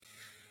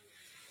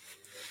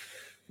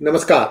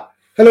Namaskar.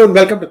 Hello and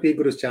welcome to P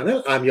Guru's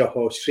channel. I'm your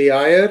host Sri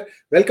Iyer.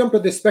 Welcome to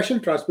this special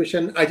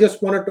transmission. I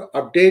just wanted to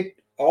update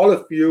all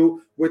of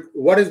you with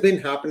what has been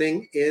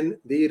happening in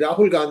the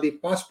Rahul Gandhi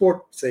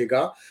passport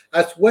saga,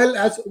 as well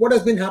as what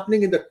has been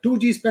happening in the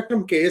 2G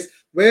spectrum case,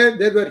 where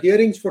there were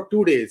hearings for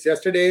 2 days,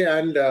 yesterday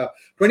and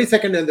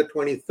 22nd and the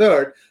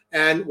 23rd.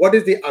 And what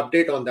is the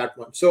update on that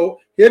one? So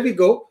here we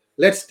go.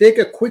 Let's take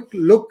a quick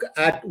look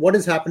at what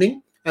is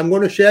happening. I'm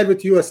going to share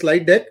with you a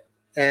slide deck,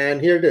 and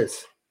here it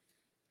is.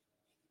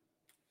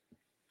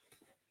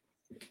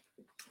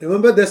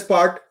 Remember this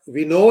part,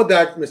 we know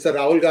that Mr.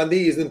 Rahul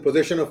Gandhi is in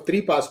possession of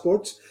 3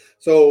 passports.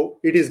 So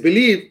it is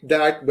believed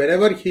that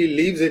whenever he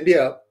leaves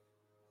India,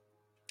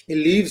 he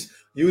leaves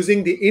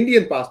using the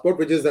Indian passport,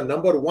 which is the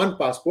number 1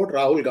 passport,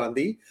 Rahul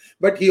Gandhi.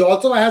 But he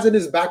also has in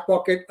his back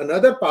pocket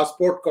another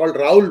passport called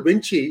Rahul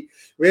Vinci,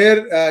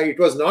 where it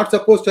was not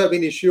supposed to have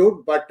been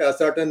issued, but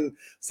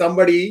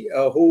somebody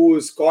who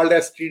is called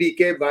as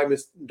TDK by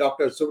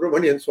Dr.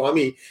 Subramanian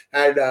Swamy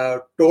had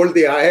told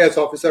the IAS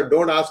officer,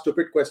 don't ask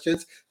stupid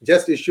questions,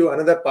 just issue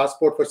another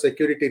passport for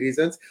security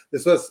reasons.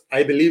 This was,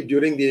 I believe,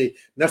 during the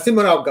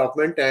Narasimha Rao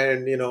government,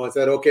 and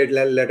said, okay,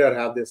 let her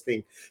have this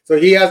thing. So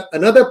he has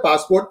another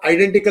passport,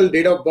 identical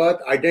date of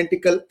birth,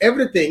 identical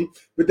everything,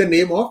 with the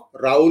name of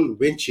Rahul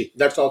Vinci.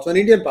 That's also an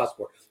Indian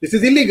passport. This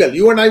is illegal.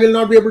 You and I will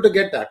not be able to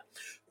get that.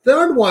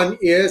 Third one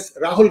is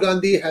Rahul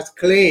Gandhi has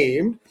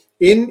claimed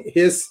in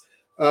his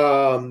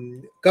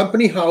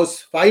company house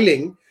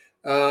filing,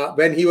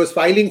 when he was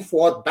filing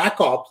for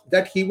backups,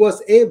 that he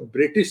was a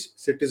British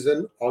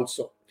citizen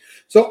also.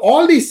 So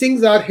all these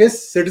things are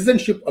his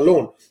citizenship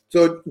alone.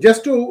 So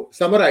just to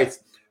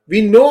summarize,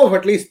 we know of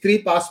at least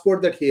 3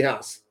 passports that he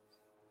has.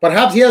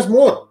 Perhaps he has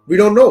more. We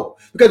don't know.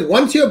 Because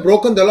once you have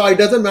broken the law, it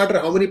doesn't matter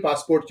how many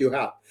passports you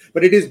have.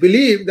 But it is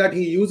believed that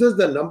he uses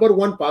the number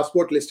 1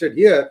 passport listed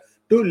here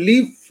to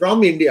leave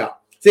from India.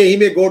 Say he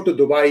may go to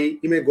Dubai,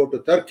 he may go to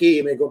Turkey,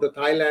 he may go to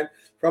Thailand.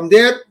 From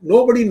there,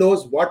 nobody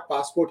knows what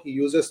passport he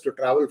uses to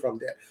travel from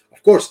there.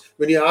 Of course,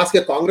 when you ask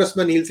a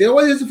congressman, he'll say, oh,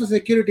 this is for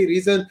security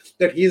reason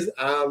that he's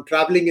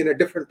traveling in a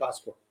different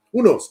passport.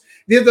 Who knows?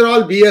 These are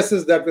all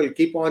BSs that will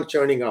keep on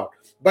churning out.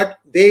 But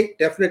they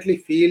definitely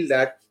feel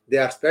that they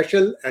are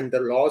special and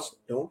the laws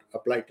don't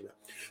apply to them.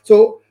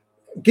 So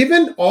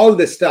given all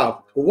this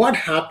stuff, what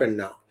happened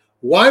now?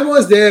 Why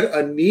was there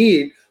a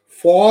need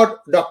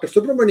for Dr.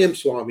 Subramanian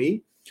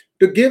Swamy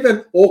to give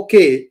an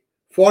okay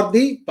for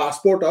the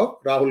passport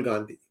of Rahul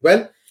Gandhi?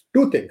 Well,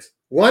 2 things.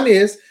 One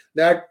is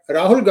that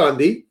Rahul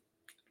Gandhi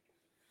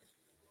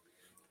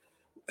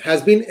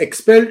has been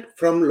expelled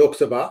from Lok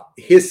Sabha.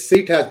 His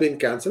seat has been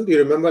cancelled. You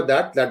remember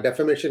that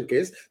defamation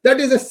case. That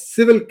is a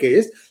civil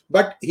case,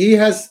 but he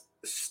has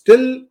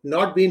still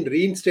not been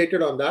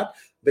reinstated on that.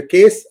 The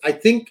case, I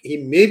think he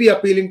may be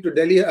appealing to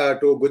Delhi,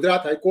 to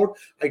Gujarat High Court.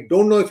 I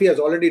don't know if he has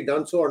already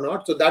done so or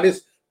not. So that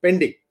is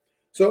pending.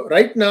 So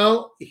right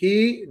now,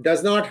 he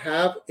does not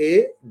have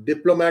a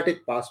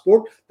diplomatic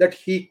passport that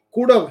he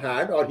could have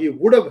had or he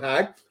would have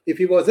had if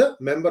he was a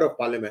member of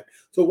parliament.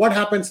 So what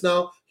happens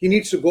now? He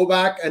needs to go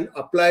back and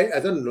apply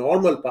as a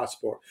normal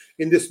passport.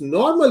 In this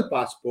normal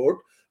passport,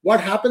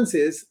 what happens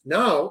is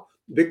now,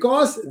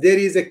 because there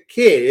is a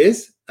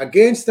case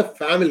against the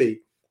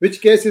family. Which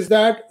case is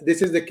that?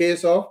 This is the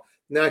case of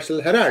National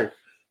Herald.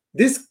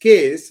 This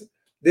case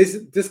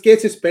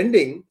is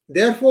pending.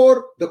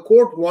 Therefore, the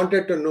court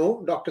wanted to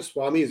know Dr.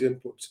 Swamy's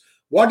inputs.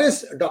 What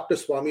is Dr.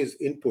 Swamy's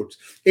inputs?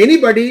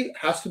 Anybody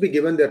has to be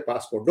given their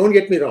passport. Don't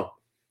get me wrong.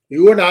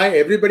 You and I,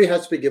 everybody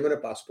has to be given a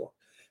passport.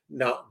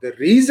 Now, the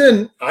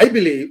reason I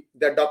believe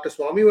that Dr.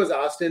 Swamy was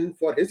asked in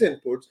for his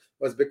inputs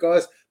was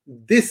because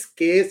this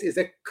case is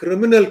a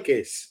criminal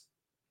case.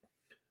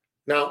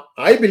 Now,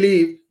 I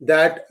believe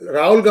that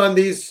Rahul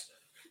Gandhi's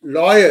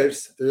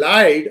lawyers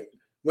lied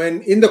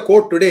when in the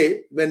court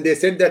today, when they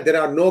said that there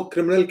are no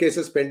criminal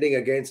cases pending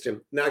against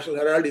him. National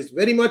Herald is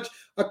very much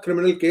a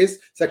criminal case,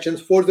 sections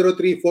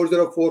 403,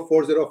 404,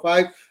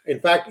 405. In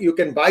fact, you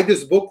can buy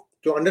this book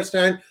to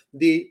understand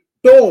the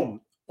tome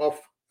of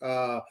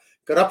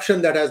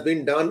corruption that has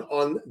been done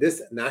on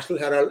this National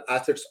Herald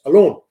assets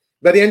alone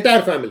by the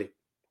entire family.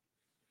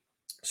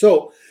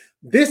 So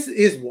this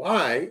is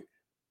why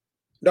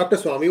Dr.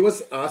 Swamy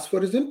was asked for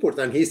his inputs,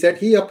 and he said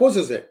he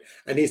opposes it.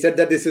 And he said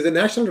that this is a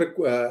national,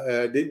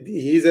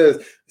 he's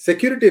a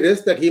security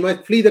risk that he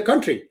might flee the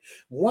country.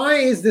 Why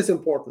is this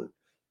important?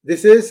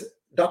 This is,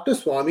 Dr.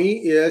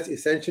 Swamy is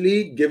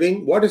essentially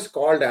giving what is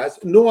called as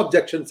no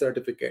objection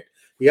certificate.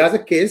 He has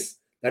a case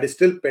that is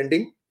still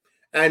pending.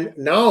 And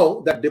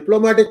now that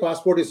diplomatic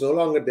passport is no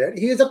longer there,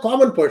 he is a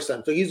common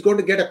person. So he's going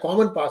to get a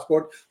common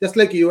passport, just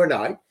like you and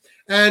I.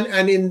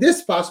 And in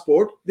this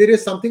passport, there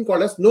is something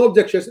called as no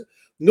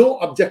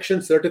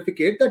objection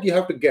certificate that you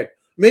have to get.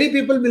 Many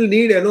people will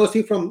need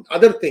NOC from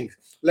other things.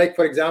 Like,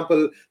 for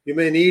example, you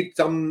may need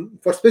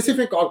for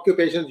specific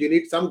occupations, you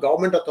need some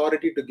government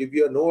authority to give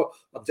you a no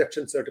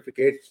objection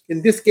certificate.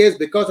 In this case,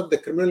 because of the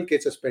criminal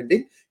cases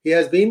pending, he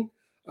has been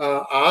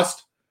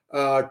asked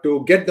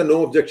to get the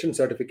no objection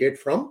certificate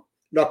from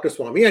Dr.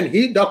 Swamy.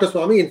 And Dr.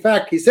 Swamy, in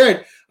fact, he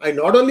said, I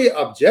not only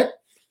object,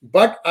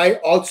 But I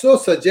also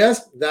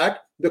suggest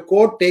that the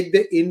court take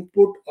the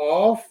input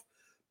of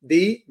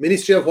the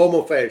Ministry of Home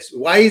Affairs.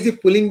 Why is he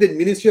pulling the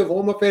Ministry of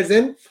Home Affairs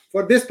in?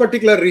 For this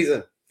particular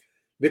reason.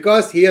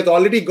 Because he has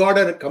already got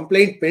a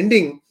complaint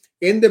pending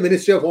in the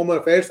Ministry of Home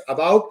Affairs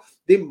about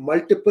the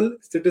multiple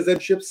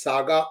citizenship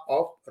saga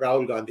of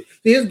Rahul Gandhi. So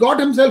he has got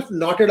himself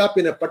knotted up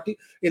in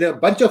a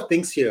bunch of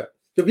things here.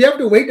 So we have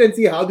to wait and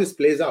see how this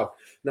plays out.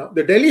 Now,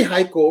 the Delhi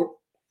High Court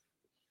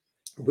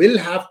will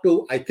have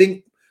to, I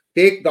think,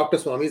 take Dr.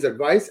 Swamy's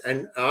advice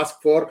and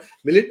ask for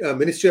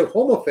Ministry of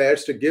Home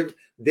Affairs to give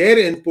their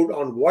input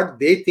on what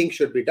they think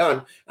should be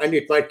done. And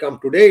it might come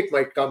today, it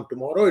might come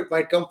tomorrow, it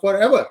might come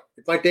forever.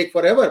 It might take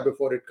forever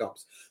before it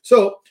comes.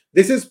 So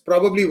this is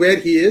probably where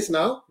he is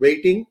now,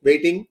 waiting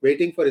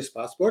for his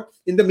passport.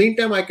 In the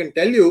meantime, I can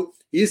tell you,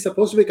 he is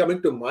supposed to be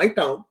coming to my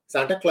town,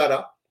 Santa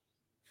Clara,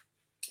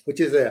 which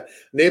is a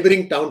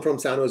neighboring town from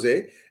San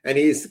Jose. And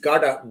he's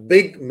got a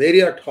big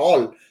Marriott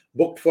hall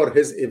booked for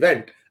his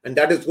event. And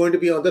that is going to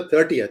be on the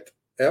 30th,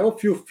 a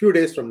few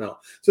days from now.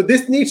 So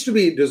this needs to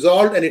be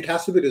resolved, and it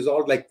has to be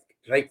resolved like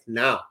right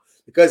now,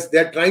 because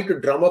they're trying to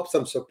drum up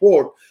some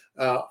support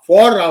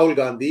for Rahul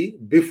Gandhi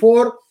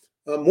before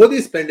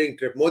Modi's pending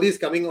trip. Modi is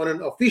coming on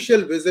an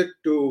official visit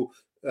to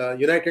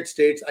United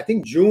States, I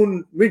think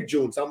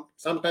mid-June,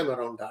 sometime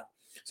around that.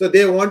 So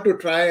they want to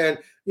try and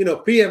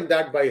preempt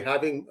that by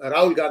having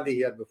Rahul Gandhi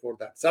here before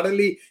that.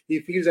 Suddenly he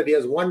feels that he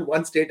has won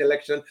one state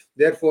election,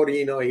 therefore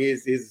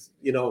he's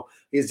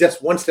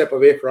just one step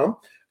away from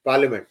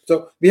Parliament.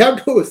 So we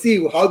have to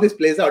see how this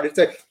plays out.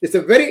 It's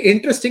a very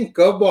interesting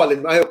curveball,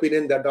 in my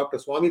opinion, that Dr.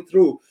 Swamy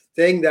threw,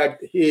 saying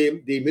that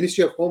the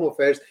Ministry of Home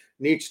Affairs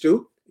needs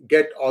to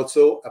get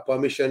also a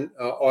permission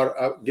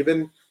or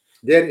given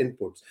their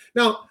inputs.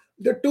 Now,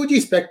 the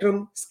 2G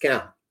spectrum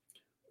scam.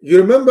 You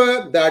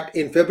remember that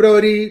in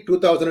February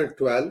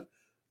 2012,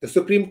 the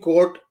Supreme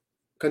Court,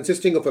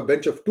 consisting of a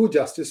bench of two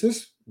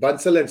justices,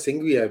 Bansal and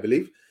Singhvi, I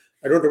believe.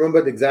 I don't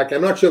remember the exact.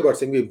 I'm not sure about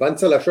Singhvi.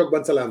 Ashok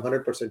Bansal, I'm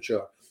 100%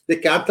 sure. They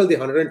canceled the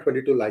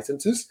 122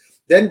 licenses.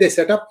 Then they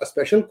set up a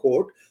special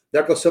court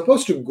that was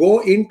supposed to go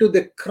into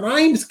the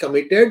crimes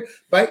committed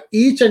by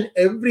each and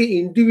every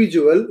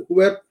individual who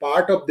were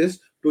part of this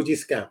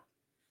 2G scam.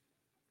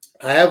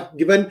 I have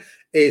given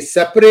a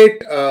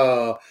separate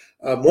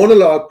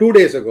monologue 2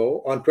 days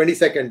ago on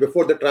 22nd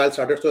before the trial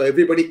started, so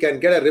everybody can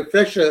get a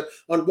refresher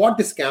on what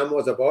the scam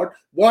was about,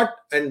 what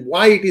and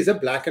why it is a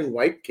black and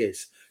white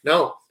case.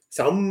 Now,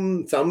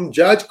 some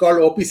judge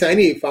called O.P.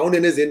 Saini found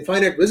in his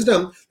infinite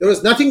wisdom there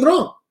was nothing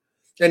wrong.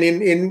 And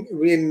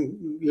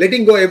in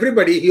letting go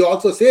everybody, he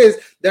also says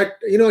that,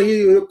 he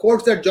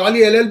quotes that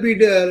jolly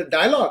LLB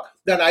dialogue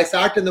that I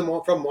sat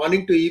from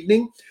morning to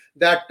evening,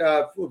 that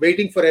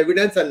waiting for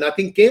evidence and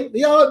nothing came.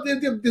 Yeah,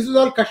 this is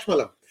all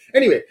Kashmalam.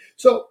 Anyway,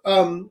 so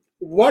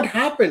what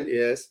happened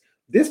is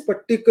this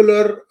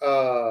particular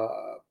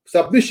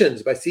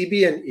submissions by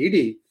CBI and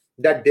ED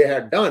that they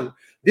had done,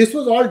 this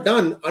was all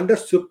done under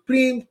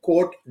Supreme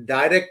Court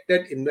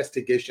directed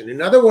investigation.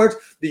 In other words,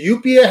 the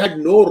UPA had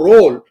no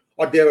role,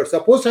 or they were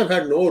supposed to have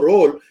had no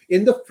role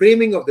in the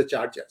framing of the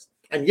charges.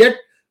 And yet,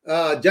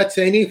 Judge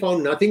Saini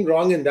found nothing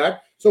wrong in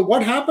that. So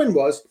what happened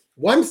was,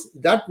 once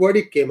that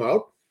verdict came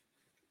out,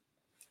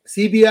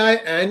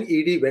 CBI and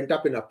ED went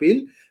up in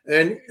appeal,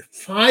 and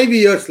 5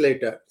 years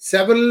later,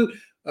 several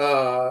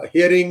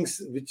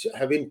hearings which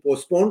have been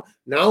postponed.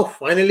 Now,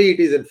 finally, it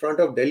is in front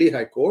of Delhi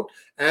High Court,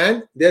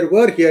 and there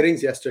were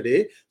hearings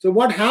yesterday. So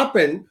what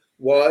happened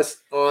was,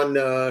 on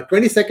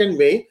 22nd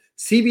May,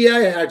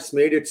 CBI has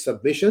made its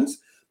submissions.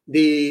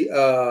 The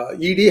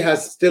ED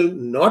has still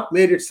not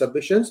made its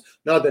submissions.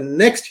 Now, the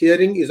next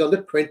hearing is on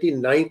the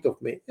 29th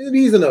of May. It's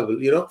reasonable,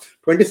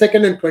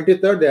 22nd and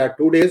 23rd, there are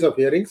 2 days of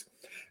hearings.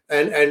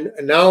 And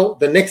now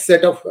the next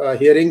set of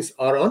hearings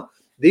are on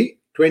the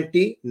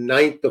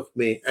 29th of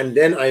May. And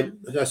then I'm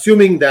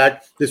assuming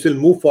that this will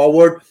move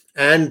forward,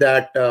 and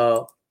that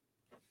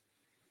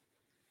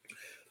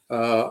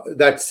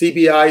that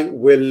CBI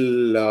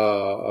will,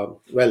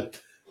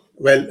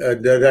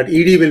 that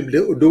ED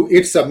will do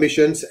its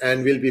submissions,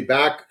 and we'll be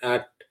back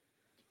at,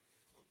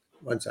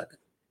 1 second.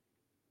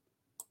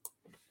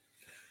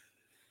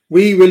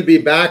 We will be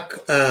back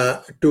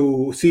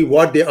to see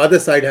what the other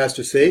side has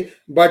to say.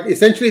 But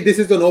essentially, this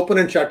is an open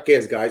and shut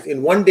case, guys.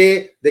 In one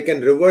day, they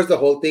can reverse the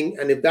whole thing.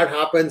 And if that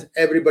happens,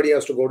 everybody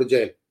has to go to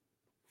jail.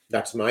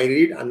 That's my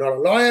read. I'm not a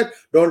lawyer.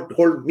 Don't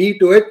hold me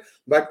to it.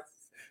 But,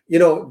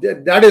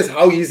 that is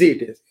how easy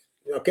it is.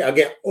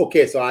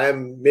 Okay, so I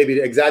am maybe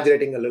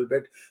exaggerating a little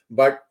bit.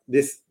 But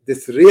this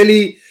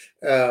really,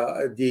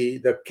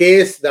 the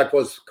case that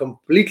was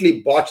completely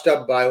botched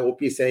up by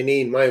O.P.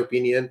 Saini, in my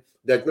opinion,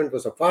 judgment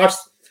was a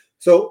farce.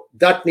 So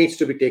that needs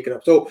to be taken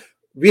up. So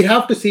we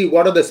have to see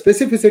what are the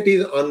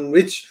specificities on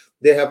which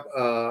they have,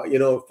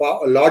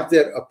 lodged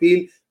their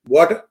appeal.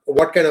 What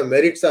kind of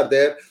merits are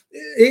there?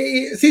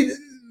 See,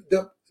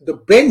 the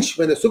bench,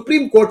 when the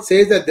Supreme Court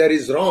says that there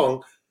is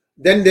wrong,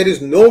 then there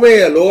is no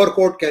way a lower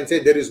court can say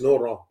there is no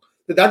wrong.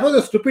 So that was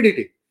a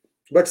stupidity.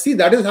 But see,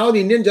 that is how the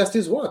Indian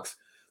justice works.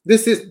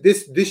 This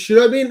should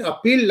have been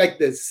appealed like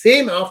the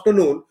same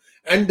afternoon,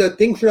 and the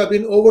thing should have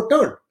been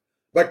overturned.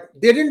 But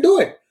they didn't do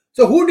it.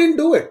 So who didn't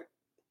do it?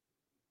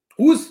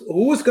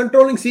 Who's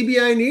controlling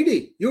CBI and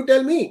ED? You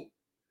tell me.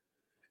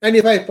 And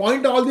if I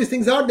point all these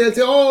things out, they'll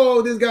say,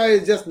 oh, this guy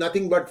is just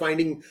nothing but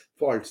finding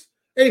faults.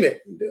 Anyway,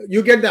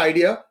 you get the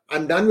idea.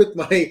 I'm done with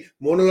my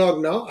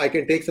monologue now. I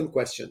can take some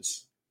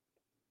questions.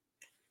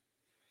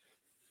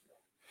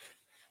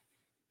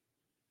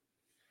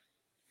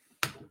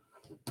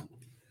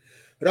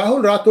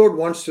 Rahul Rathod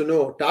wants to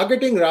know,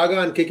 targeting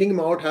Raga and kicking him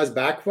out has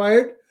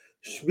backfired.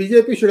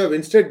 BJP should have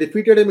instead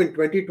defeated him in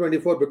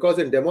 2024 because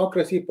in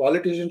democracy,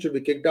 politicians should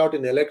be kicked out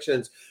in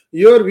elections.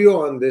 Your view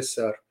on this,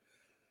 sir?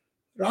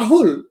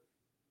 Rahul,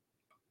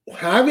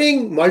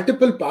 having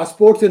multiple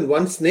passports in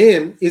one's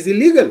name is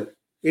illegal.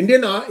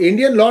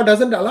 Indian law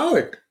doesn't allow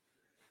it.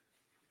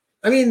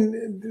 I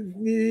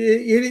mean,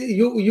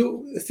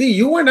 you see,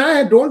 you and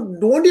I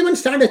don't even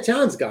stand a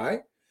chance,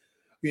 guy.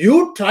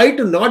 You try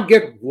to not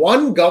get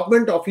one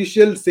government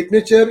official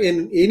signature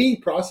in any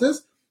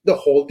process, the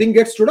whole thing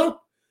gets stood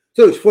up.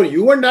 So for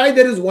you and I,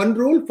 there is one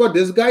rule. For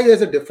this guy,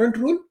 there's a different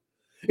rule.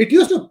 It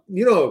used to,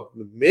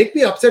 make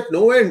me upset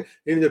no end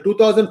in the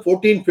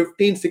 2014,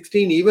 15,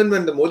 16, even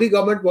when the Modi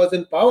government was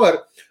in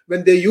power,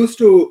 when they used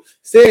to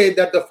say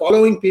that the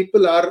following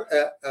people are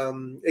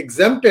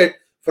exempted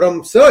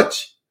from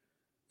search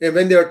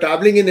when they were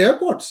traveling in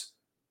airports.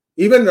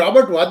 Even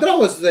Robert Vadra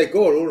was like,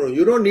 oh, no,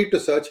 you don't need to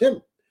search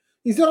him.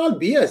 These are all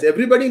BS.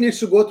 Everybody needs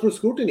to go through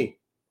scrutiny.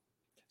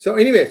 So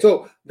anyway,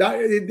 so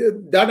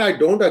that I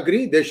don't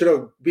agree. They should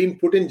have been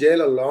put in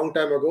jail a long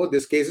time ago.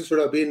 These cases should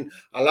have been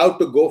allowed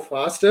to go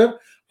faster.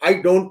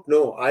 I don't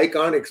know. I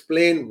can't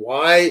explain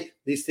why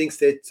these things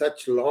take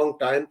such a long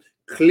time.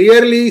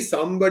 Clearly,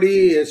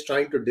 somebody is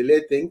trying to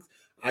delay things.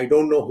 I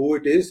don't know who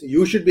it is.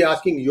 You should be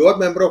asking your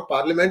member of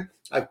parliament.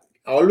 I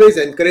always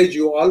encourage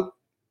you all.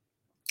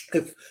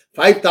 If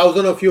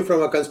 5,000 of you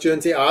from a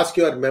constituency ask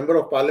your member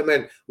of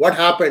parliament what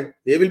happened,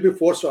 they will be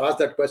forced to ask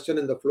that question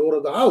in the floor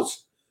of the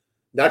house.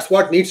 That's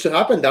what needs to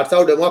happen. That's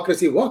how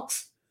democracy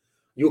works.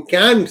 You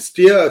can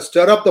stir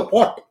up the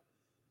pot.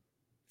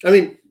 I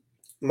mean,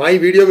 my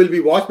video will be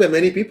watched by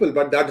many people,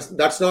 but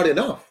that's not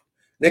enough.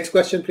 Next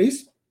question,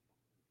 please.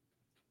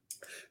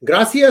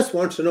 Gracias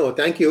wants to know,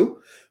 thank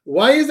you.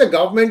 Why is the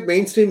government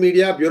mainstream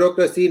media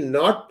bureaucracy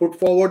not put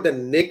forward the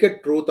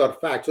naked truth or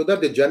fact so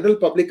that the general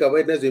public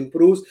awareness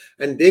improves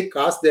and they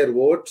cast their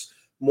votes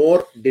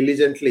more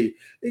diligently?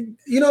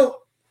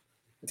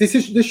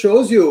 This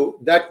shows you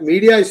that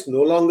media is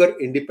no longer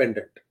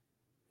independent.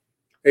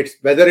 It's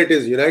whether it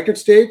is United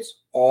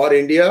States or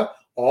India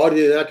or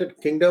the United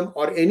Kingdom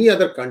or any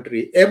other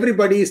country,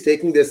 everybody is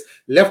taking this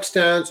left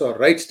stance or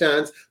right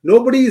stance.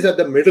 Nobody is at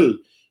the middle,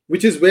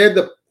 which is where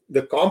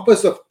the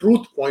compass of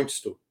truth points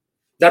to.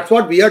 That's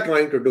what we are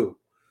trying to do.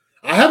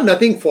 I have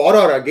nothing for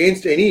or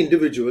against any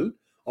individual.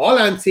 All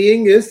I'm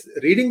saying is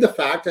reading the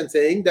facts and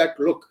saying that,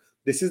 look,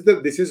 this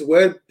is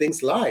where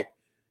things lie.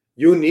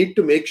 You need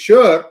to make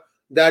sure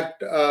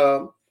that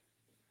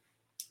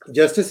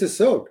justice is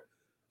served.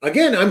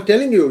 Again, I'm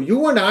telling you,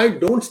 you and I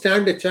don't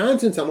stand a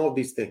chance in some of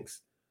these things.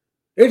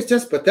 It's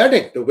just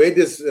pathetic the way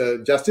this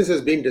justice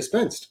has been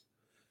dispensed.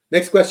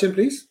 Next question,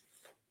 please.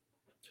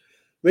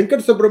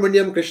 Venkat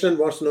Subramanian Krishnan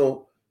wants to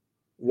know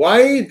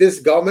why this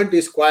government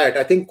is quiet.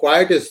 I think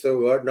quiet is the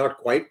word, not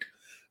quite.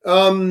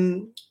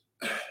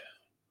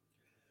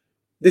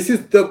 This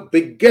is the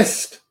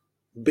biggest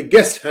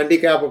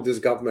handicap of this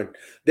government.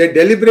 They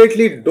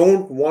deliberately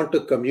don't want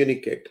to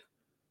communicate.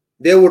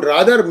 They would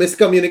rather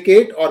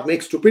miscommunicate or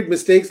make stupid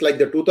mistakes like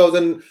the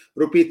 2,000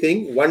 rupee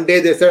thing. One day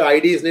they say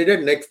ID is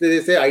needed. Next day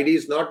they say ID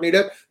is not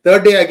needed.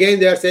 Third day again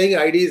they are saying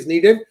ID is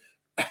needed.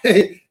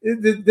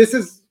 This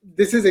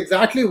is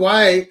exactly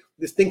why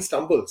this thing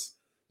stumbles.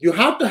 You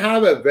have to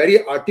have a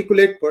very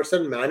articulate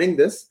person manning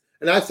this.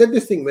 And I've said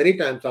this thing many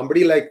times.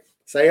 Somebody like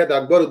Syed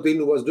Akbaruddin,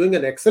 who was doing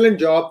an excellent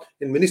job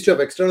in Ministry of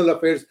External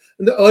Affairs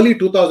in the early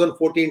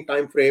 2014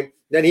 timeframe.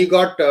 Then he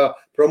got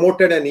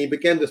promoted and he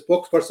became the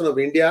spokesperson of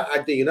India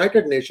at the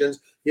United Nations.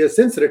 He has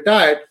since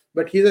retired,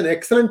 but he's an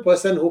excellent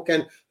person who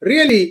can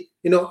really,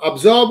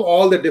 absorb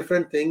all the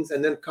different things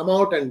and then come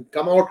out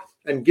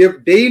and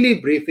give daily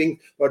briefing.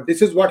 But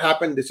this is what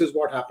happened. This is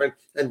what happened.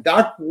 And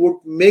that would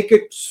make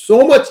it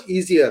so much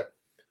easier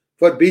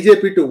for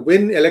BJP to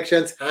win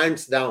elections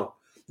hands down.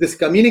 This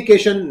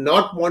communication,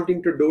 not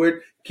wanting to do it,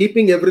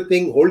 keeping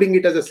everything, holding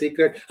it as a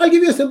secret. I'll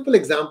give you a simple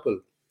example.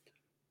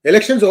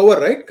 Elections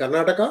over, right?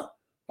 Karnataka,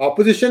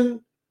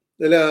 opposition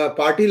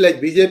party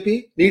like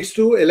BJP needs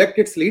to elect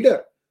its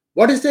leader.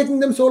 What is taking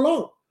them so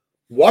long?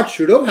 What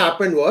should have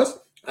happened was,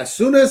 as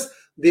soon as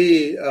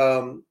the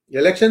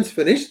elections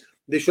finished,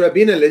 there should have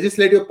been a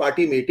legislative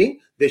party meeting.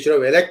 They should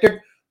have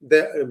elected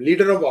the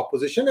leader of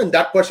opposition, and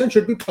that person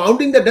should be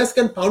pounding the desk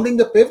and pounding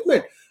the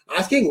pavement,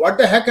 asking, what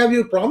the heck have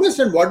you promised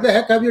and what the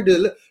heck have you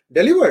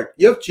delivered?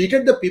 You have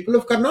cheated the people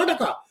of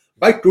Karnataka.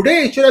 By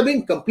today, it should have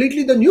been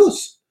completely the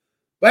news.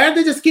 Why are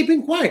they just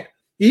keeping quiet?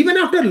 Even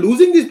after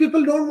losing, these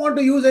people don't want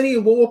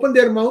to open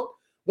their mouth.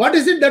 What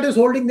is it that is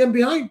holding them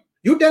behind?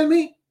 You tell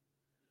me.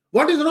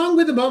 What is wrong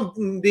with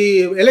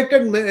the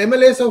elected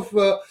MLAs of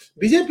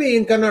BJP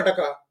in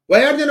Karnataka?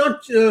 Why are they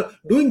not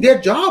doing their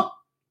job?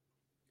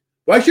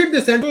 Why should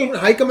the central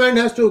high command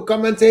has to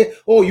come and say,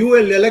 oh, you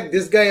will elect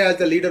this guy as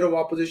the leader of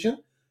opposition?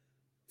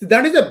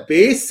 That is a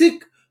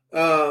basic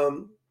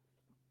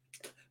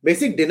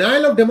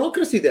denial of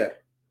democracy there.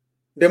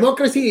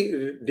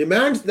 Democracy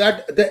demands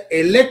that the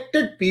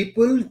elected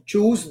people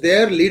choose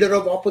their leader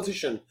of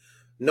opposition,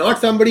 not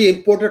somebody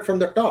imported from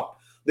the top.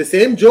 The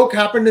same joke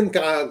happened in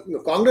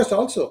Congress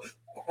also.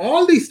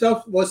 All this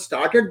stuff was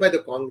started by the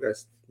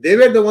Congress. They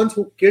were the ones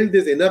who killed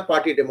this inner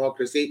party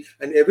democracy,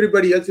 and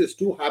everybody else is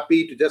too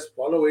happy to just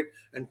follow it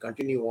and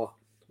continue on.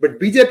 But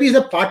BJP is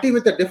a party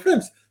with a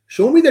difference.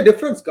 Show me the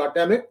difference,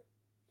 goddammit.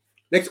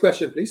 Next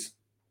question, please.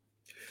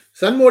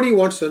 San Modi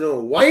wants to know,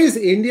 why is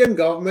Indian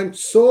government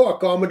so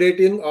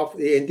accommodating of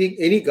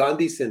any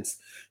Gandhi sins?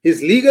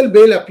 His legal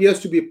bail appears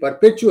to be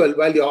perpetual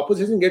while the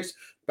opposition gets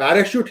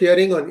parachute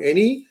hearing on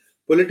any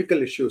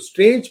political issue.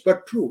 Strange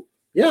but true.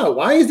 Yeah,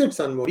 why is it,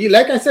 San Modi?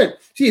 Like I said,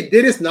 see,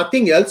 there is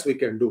nothing else we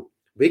can do.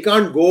 We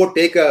can't go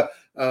take a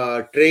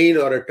train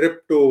or a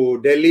trip to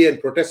Delhi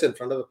and protest in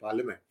front of the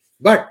parliament.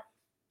 But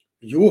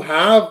you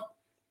have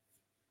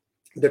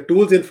the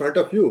tools in front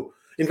of you.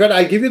 In fact,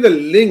 I'll give you the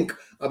link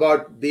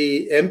about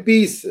the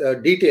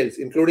MPs' details,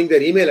 including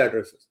their email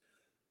addresses.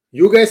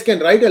 You guys can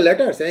write a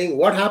letter saying,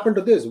 what happened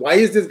to this? Why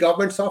is this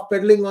government soft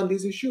pedaling on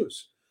these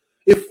issues?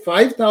 If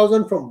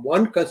 5,000 from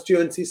one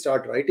constituency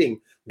start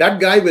writing,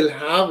 that guy will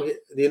have,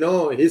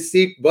 his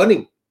seat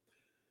burning.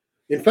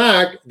 In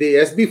fact, the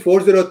SB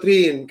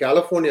 403 in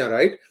California,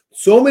 right?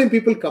 So many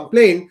people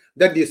complained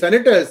that the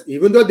senators,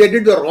 even though they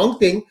did the wrong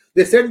thing,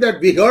 they said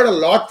that we heard a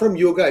lot from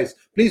you guys.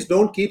 Please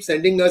don't keep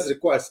sending us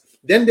requests.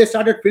 Then they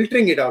started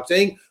filtering it out,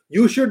 saying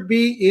you should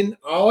be in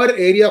our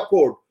area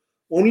code.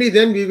 Only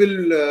then we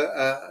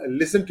will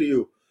listen to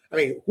you. I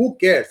mean, who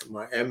cares?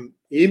 My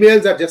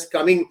emails are just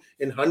coming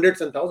in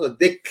hundreds and thousands.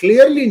 They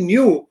clearly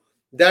knew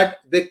that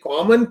the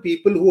common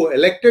people who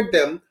elected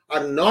them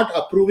are not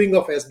approving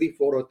of SB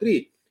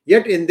 403.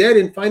 Yet in their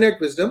infinite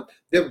wisdom,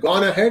 they've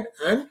gone ahead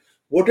and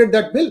voted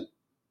that bill.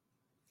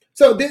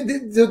 So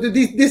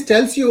this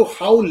tells you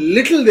how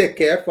little they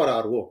care for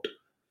our vote.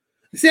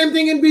 The same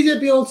thing in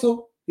BJP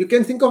also. You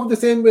can think of it the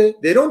same way.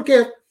 They don't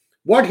care.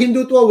 What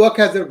Hindutva work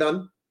has they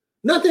done?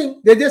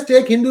 Nothing. They just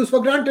take Hindus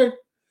for granted.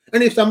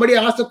 And if somebody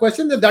asks a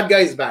question, that guy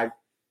is bad.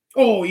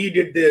 Oh, he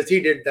did this, he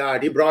did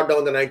that, he brought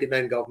down the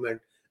 99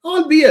 government.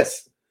 All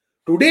BS.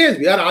 Today,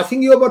 we are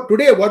asking you about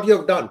today, what you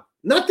have done.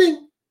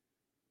 Nothing.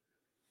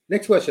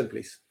 Next question,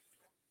 please.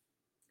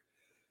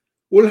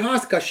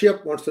 Ulhas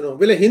Kashyap wants to know,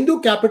 will a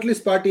Hindu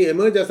capitalist party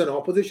emerge as an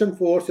opposition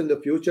force in the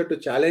future to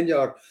challenge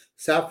our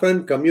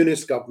saffron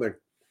communist government?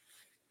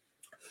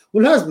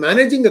 Ulhas,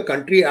 managing a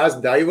country as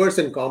diverse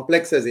and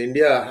complex as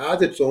India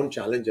has its own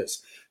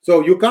challenges.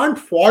 So you can't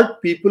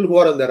fault people who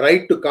are on the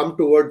right to come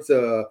towards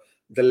the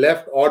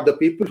left, or the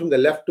people from the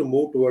left to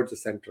move towards the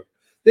center.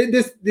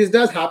 This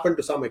does happen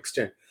to some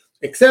extent.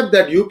 Except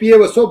that UPA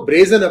was so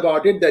brazen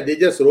about it that they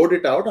just wrote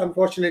it out.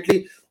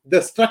 Unfortunately,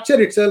 the structure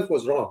itself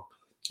was wrong.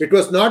 It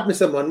was not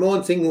Mr.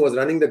 Manmohan Singh who was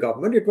running the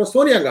government. It was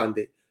Sonia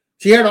Gandhi.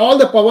 She had all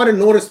the power and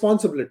no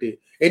responsibility.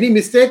 Any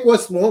mistake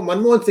was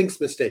Manmohan Singh's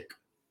mistake.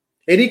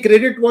 Any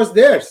credit was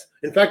theirs.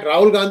 In fact,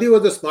 Rahul Gandhi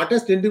was the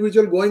smartest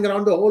individual going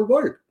around the whole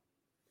world.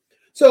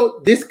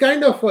 So this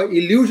kind of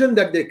illusion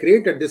that they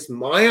created, this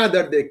Maya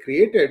that they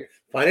created,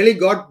 finally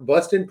got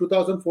burst in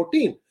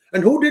 2014.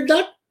 And who did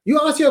that? You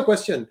ask your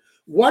question.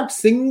 What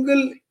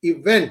single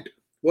event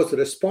was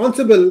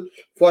responsible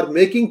for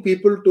making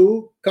people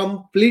to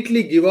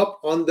completely give up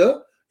on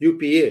the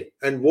UPA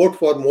and vote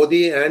for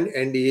Modi and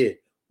NDA?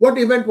 What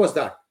event was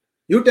that?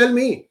 You tell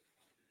me.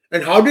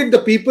 And how did the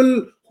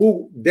people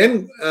who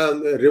then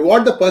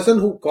reward the person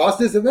who caused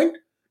this event?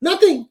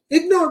 Nothing.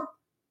 Ignored.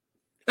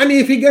 And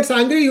if he gets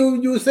angry,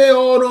 you say,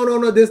 oh,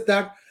 no, this,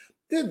 that.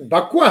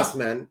 Bakwas,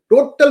 man.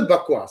 Total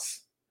bakwas.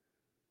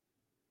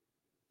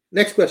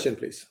 Next question,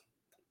 please.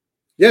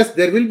 Yes,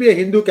 there will be a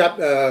Hindu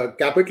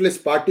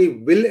capitalist party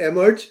will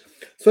emerge.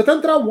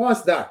 Swatantra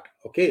was that.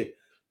 Okay.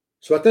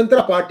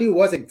 Swatantra Party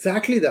was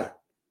exactly that.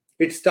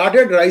 It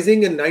started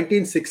rising in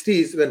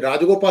 1960s when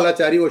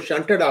Rajagopalachari was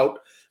shunted out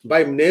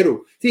by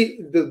Nehru.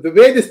 See, the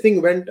way this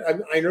thing went,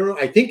 I don't know,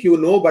 I think you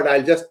know, but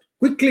I'll just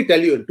quickly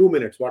tell you in 2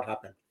 minutes what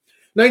happened.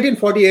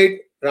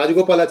 1948,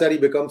 Rajagopalachari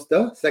becomes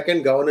the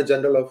second Governor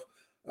General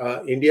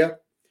of India.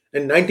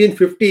 In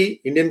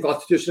 1950, Indian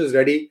Constitution is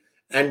ready.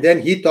 And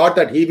then he thought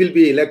that he will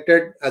be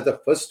elected as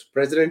the first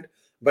president.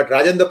 But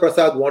Rajendra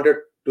Prasad wanted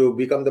to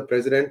become the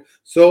president.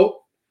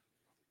 So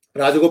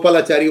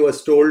Rajagopalachari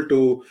was told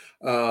to,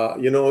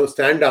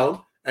 stand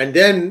down. And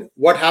then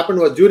what happened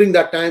was, during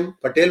that time,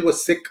 Patel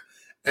was sick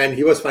and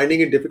he was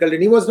finding it difficult.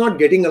 And he was not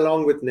getting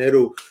along with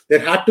Nehru. There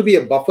had to be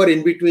a buffer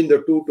in between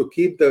the two to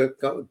keep the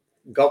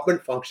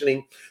government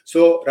functioning.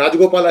 So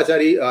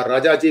Rajagopalachari,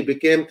 Rajaji,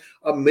 became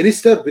a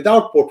minister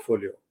without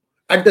portfolio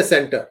at the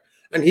center.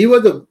 And he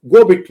was the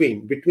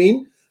go-between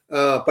between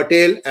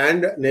Patel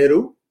and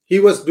Nehru. He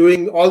was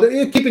doing all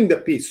keeping the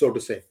peace, so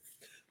to say.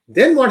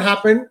 Then what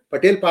happened?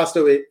 Patel passed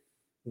away.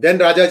 Then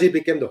Rajaji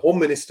became the home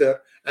minister.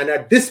 And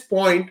at this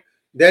point,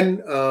 then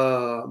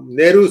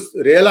Nehru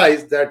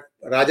realized that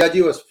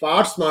Rajaji was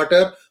far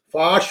smarter,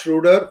 far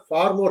shrewder,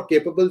 far more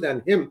capable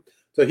than him.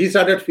 So he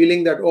started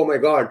feeling that, oh my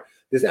God,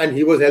 this, and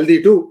he was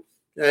healthy too.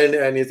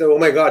 And he said, oh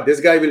my God, this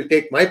guy will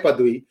take my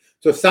Padvi.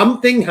 So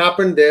something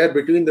happened there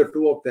between the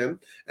two of them.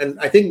 And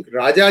I think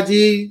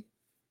Rajaji,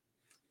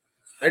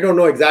 I don't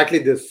know exactly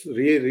this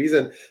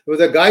reason. There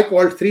was a guy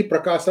called Sri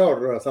Prakasa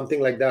or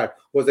something like that,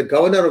 who was the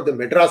governor of the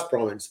Madras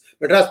province.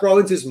 Madras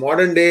province is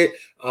modern day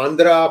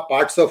Andhra,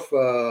 parts of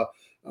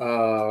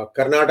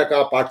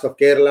Karnataka, parts of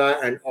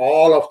Kerala, and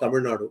all of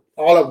Tamil Nadu.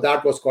 All of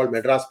that was called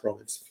Madras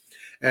province.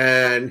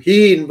 And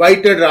he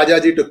invited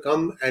Rajaji to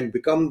come and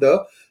become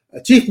the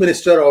chief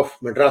minister of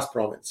Madras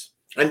province.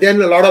 And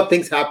then a lot of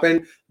things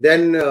happened.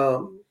 Then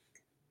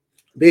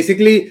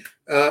basically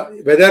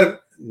whether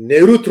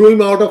Nehru threw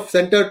him out of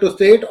center to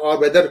state or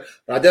whether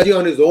Rajaji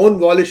on his own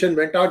volition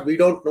went out, we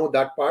don't know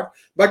that part.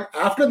 But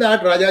after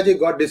that, Rajaji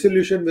got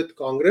disillusioned with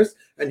Congress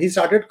and he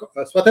started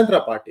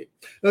Swatantra Party.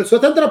 Now,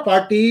 Swatantra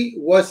Party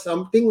was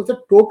something with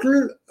a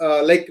total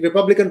like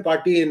Republican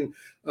Party in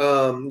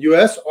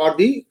US or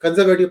the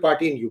Conservative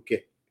Party in UK.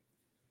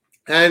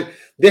 And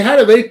they had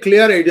a very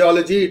clear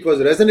ideology. It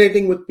was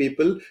resonating with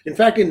people. In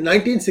fact, in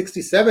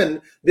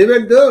 1967, they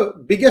were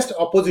the biggest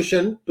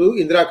opposition to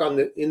Indira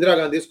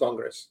Gandhi's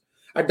Congress.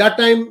 At that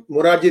time,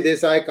 Morarji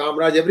Desai,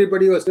 Kamraj,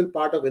 everybody was still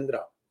part of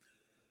Indira.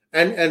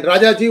 And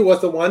Rajaji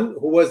was the one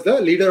who was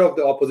the leader of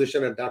the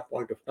opposition at that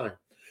point of time.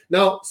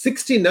 Now,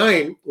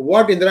 69,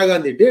 what Indira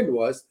Gandhi did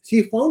was,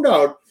 she found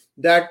out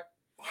that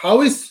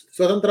how is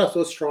Swatantra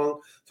so strong?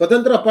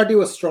 Swatantra Party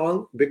was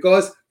strong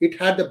because it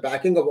had the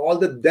backing of all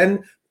the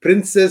then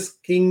princes,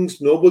 kings,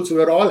 nobles who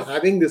were all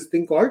having this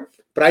thing called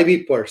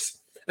privy purse.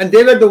 And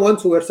they were the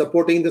ones who were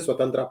supporting the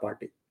Swatantra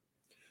Party.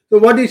 So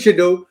what did she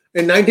do?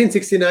 In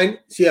 1969,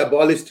 she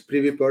abolished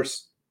privy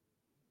purse.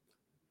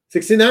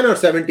 69 or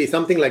 70,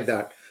 something like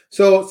that.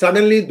 So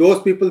suddenly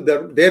those people,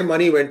 their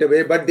money went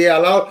away, but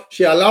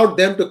she allowed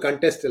them to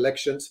contest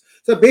elections.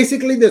 So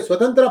basically the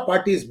Swatantra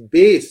Party's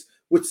base,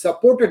 which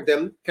supported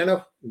them, kind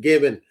of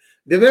gave in.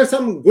 There were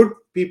some good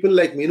people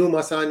like Minu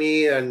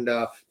Masani and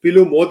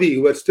Pilu Modi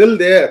who were still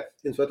there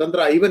in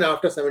Swatantra even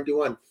after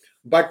 71.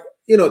 But,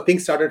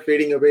 things started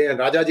fading away and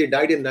Rajaji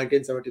died in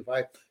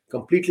 1975.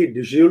 Completely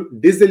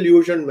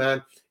disillusioned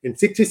man. In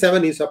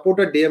 67, he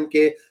supported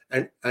DMK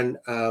and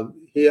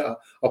he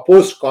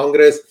opposed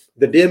Congress.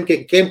 The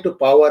DMK came to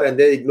power and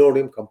they ignored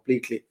him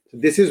completely. So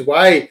this is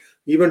why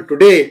even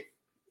today,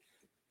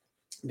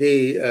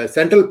 the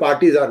central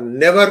parties are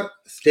never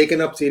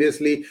taken up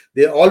seriously.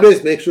 They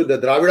always make sure, the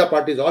Dravida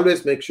parties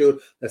always make sure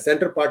the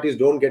center parties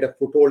don't get a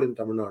foothold in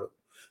Tamil Nadu.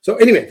 So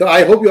anyway, so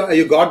I hope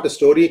you got the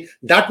story.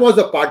 That was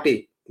the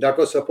party that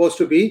was supposed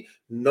to be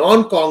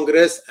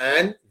non-Congress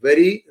and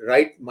very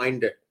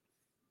right-minded.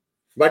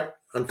 But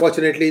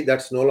unfortunately,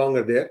 that's no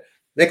longer there.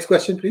 Next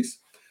question, please.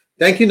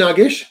 Thank you,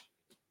 Nagesh.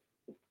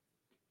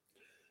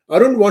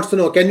 Arun wants to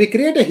know, can we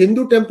create a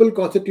Hindu temple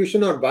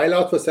constitution or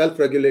bylaws for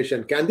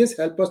self-regulation? Can this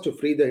help us to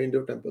free the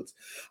Hindu temples?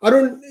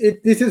 Arun,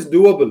 this is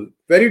doable,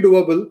 very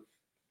doable.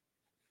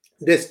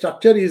 The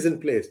structure is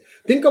in place.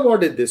 Think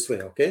about it this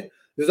way, okay?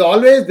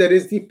 There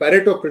is the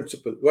Pareto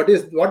principle.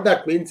 What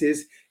that means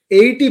is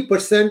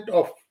 80%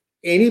 of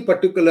any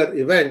particular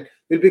event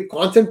will be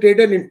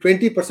concentrated in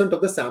 20%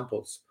 of the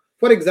samples.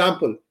 For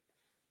example,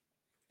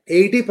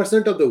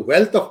 80% of the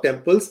wealth of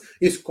temples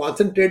is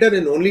concentrated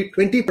in only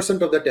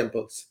 20% of the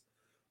temples.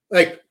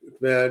 Like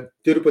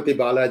Tirupati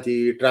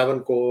Balaji,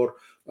 Travancore,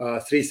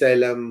 Sri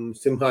Sailam,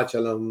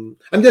 Simhachalam.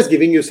 I'm just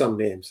giving you some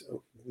names,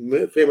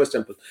 famous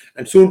temples.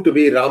 And soon to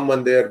be Ram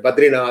Mandir,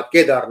 Badrinath,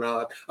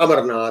 Kedarnath,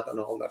 Amarnath, and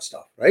all that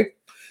stuff, right?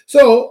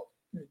 So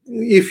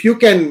if you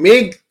can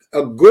make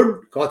a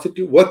good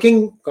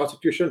working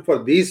constitution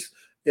for these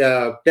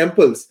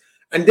temples,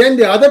 and then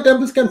the other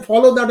temples can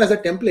follow that as a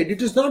template,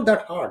 it is not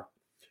that hard.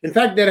 In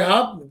fact, there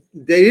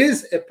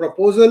is a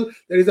proposal,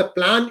 there is a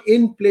plan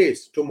in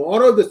place.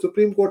 Tomorrow, the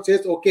Supreme Court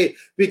says, okay,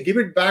 we give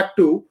it back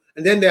to,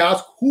 and then they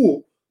ask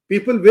who.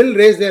 People will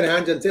raise their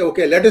hands and say,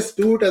 okay, let us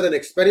do it as an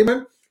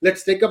experiment.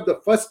 Let's take up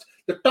the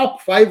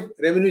top 5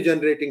 revenue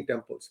generating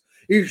temples.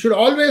 You should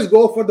always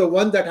go for the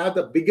one that has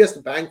the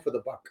biggest bang for the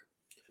buck.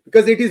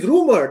 Because it is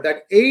rumored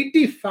that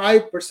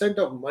 85%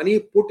 of money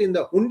put in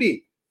the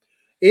hundi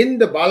in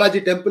the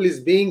Balaji temple is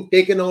being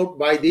taken out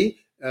by the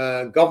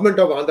government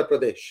of Andhra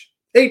Pradesh.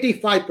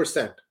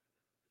 85%.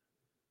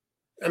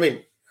 I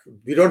mean,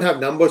 we don't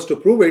have numbers to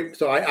prove it,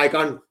 so I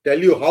can't tell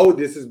you how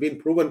this has been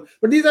proven,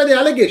 but these are the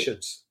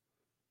allegations.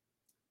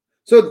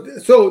 So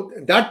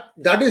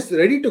that is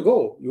ready to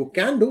go. You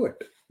can do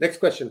it. Next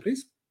question,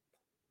 please.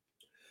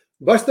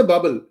 Burst the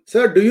bubble.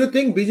 Sir, do you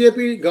think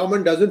BJP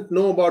government doesn't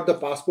know about the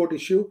passport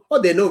issue?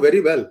 Oh, they know very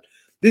well.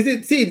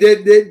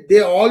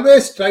 They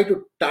always try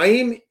to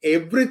time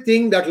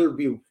everything that will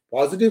be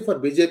positive for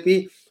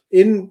BJP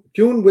in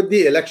tune with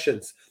the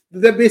elections.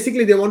 They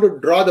want to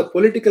draw the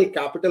political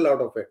capital out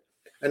of it.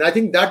 And I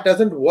think that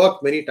doesn't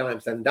work many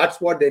times. And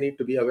that's what they need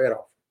to be aware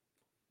of.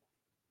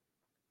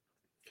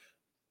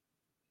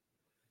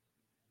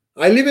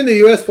 I live in the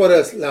US for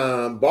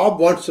Bob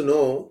wants to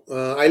know,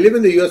 I live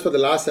in the US for the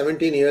last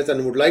 17 years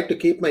and would like to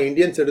keep my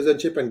Indian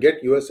citizenship and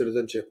get US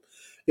citizenship.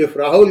 If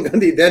Rahul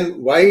Gandhi,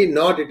 then why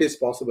not? It is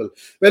possible.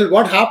 Well,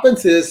 what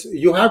happens is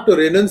you have to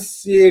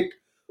renounce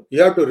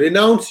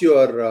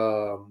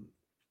your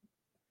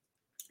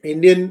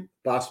Indian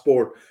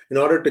passport in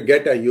order to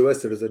get a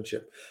US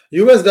citizenship.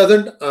 US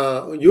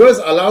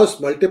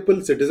allows multiple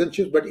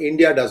citizenships, but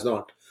India does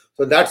not.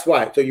 So that's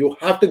why. So you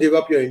have to give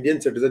up your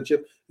Indian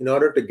citizenship in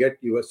order to get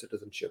US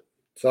citizenship.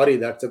 Sorry,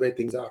 that's the way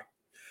things are.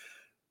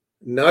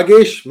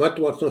 Nagesh Mat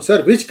wants to know,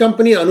 sir, which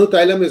company Anu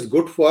Thailam is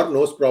good for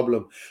nose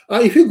problem?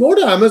 If you go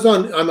to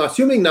Amazon, I'm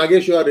assuming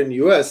Nagesh you are in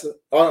US,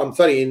 or I'm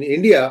sorry, in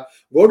India,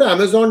 go to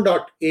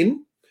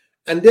Amazon.in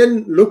and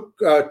then look,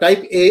 type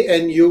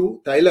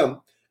ANU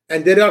Thailam,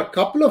 and there are a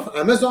couple of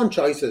Amazon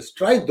choices.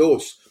 Try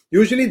those.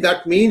 Usually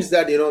that means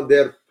that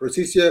their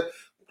procedure,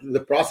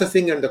 the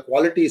processing and the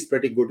quality is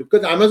pretty good,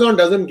 because Amazon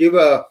doesn't give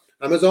a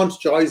Amazon's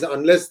choice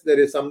unless there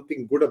is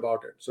something good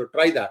about it. So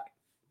try that.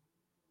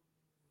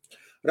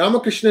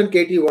 Ramakrishnan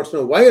KT wants to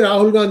know why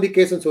Rahul Gandhi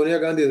case and Sonia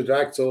Gandhi is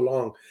dragged so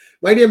long.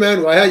 My dear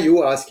man, why are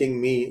you asking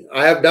me?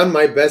 I have done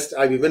my best.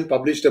 I've even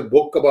published a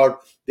book about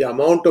the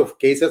amount of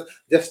cases.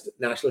 Just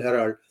National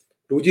Herald.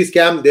 2G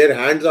scam, their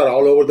hands are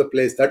all over the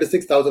place.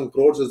 36,000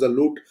 crores is the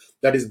loot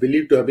that is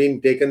believed to have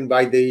been taken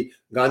by the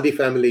Gandhi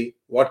family.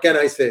 What can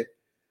I say?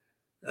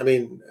 I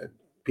mean,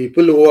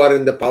 people who are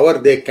in the power,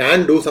 they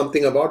can do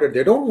something about it.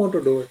 They don't want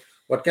to do it.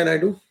 What can I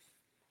do?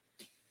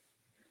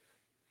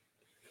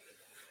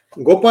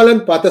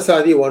 Gopalan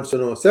Pathasadi wants to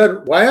know,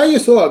 sir, why are you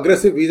so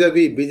aggressive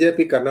vis-a-vis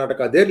BJP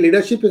Karnataka? Their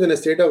leadership is in a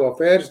state of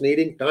affairs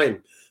needing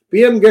time.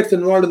 PM gets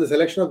involved in the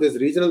selection of this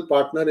regional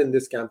partner in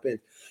this campaign.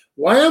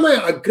 Why am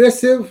I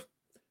aggressive?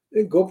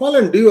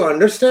 Gopalan, do you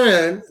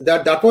understand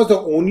that that was the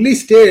only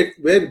state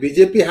where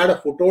BJP had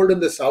a foothold in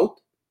the south?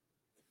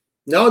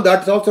 Now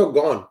that's also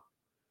gone.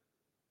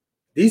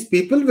 These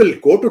people will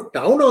go to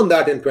town on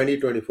that in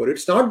 2024.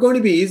 It's not going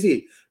to be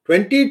easy.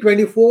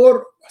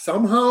 2024,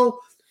 somehow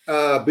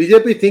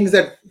BJP thinks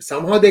that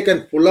somehow they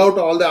can pull out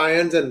all the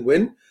irons and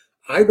win.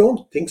 I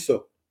don't think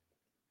so.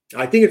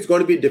 I think it's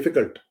going to be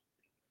difficult.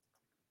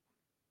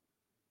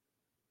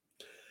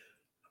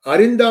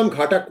 Arindam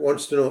Ghatak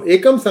wants to know,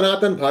 Ekam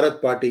Sanatan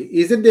Bharat Party,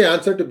 is it the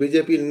answer to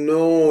BJP?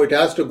 No, it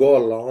has to go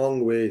a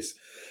long ways.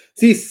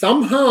 See,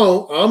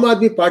 somehow Aam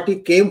Aadmi Party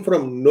came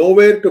from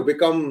nowhere to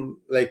become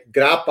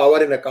grab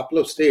power in a couple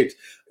of states.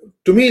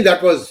 To me,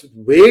 that was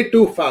way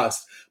too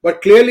fast.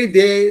 But clearly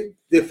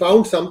they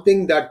found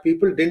something that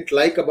people didn't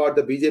like about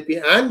the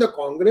BJP and the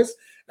Congress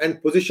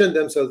and positioned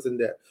themselves in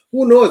there.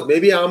 Who knows?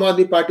 Maybe Aam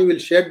Aadmi Party will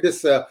shed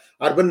this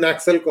urban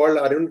Naxal called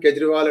Arvind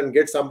Kejriwal and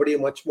get somebody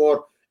much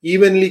more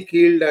evenly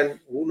keeled, and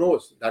who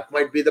knows? That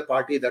might be the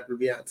party that will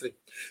be answering.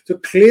 So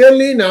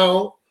clearly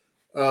now,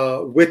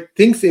 with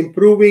things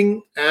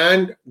improving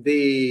and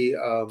the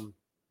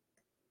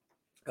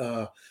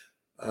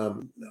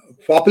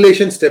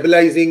population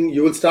stabilizing,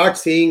 you will start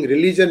seeing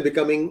religion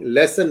becoming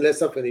less and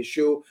less of an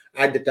issue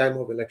at the time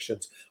of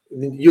elections.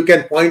 You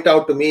can point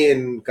out to me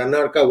in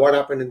Karnataka what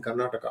happened in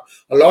Karnataka.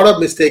 A lot of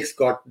mistakes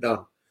got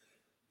done.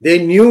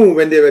 They knew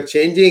when they were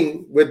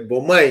changing with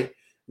Bommai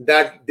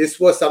that this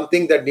was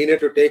something that needed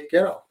to take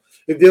care of.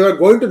 If they were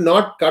going to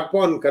not cut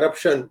on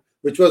corruption,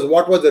 which was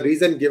what was the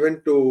reason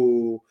given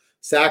to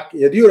sack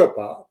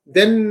Yediyurappa,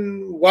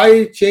 then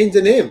why change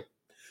the name?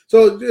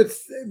 So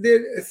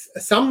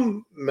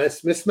some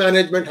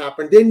mismanagement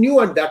happened. They knew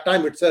at that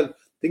time itself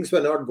things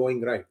were not going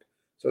right.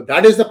 So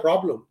that is the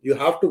problem. You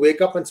have to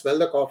wake up and smell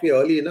the coffee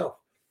early enough.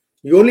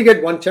 You only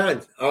get one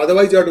chance.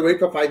 Otherwise, you have to wait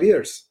for 5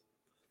 years.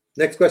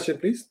 Next question,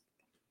 please.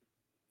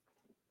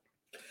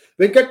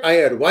 Venkat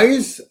Iyer, why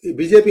is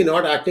BJP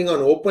not acting on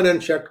open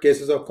and shut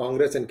cases of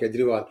Congress and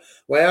Kejriwal?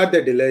 Why are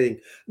they delaying?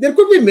 There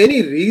could be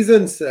many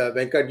reasons,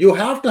 Venkat. You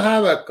have to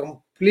have a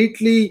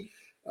completely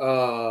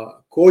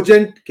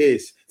cogent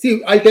case.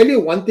 See, I'll tell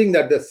you one thing,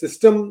 that the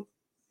system,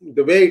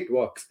 the way it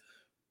works,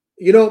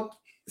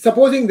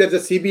 supposing there's a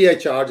CBI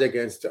charge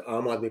against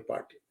Aam Aadmi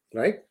Party,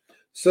 right?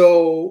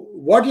 So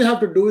what you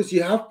have to do is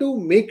you have to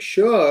make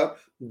sure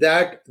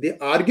that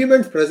the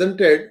arguments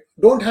presented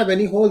don't have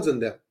any holes in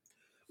them.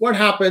 What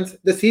happens?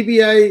 The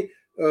CBI,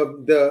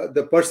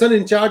 the person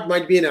in charge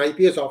might be an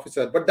IPS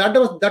officer, but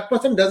that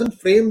person doesn't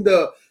frame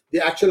the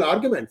actual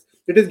arguments.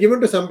 It is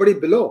given to somebody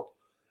below.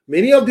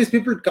 Many of these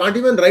people can't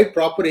even write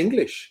proper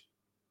English.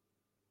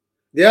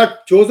 They are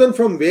chosen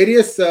from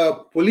various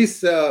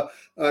police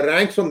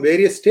ranks from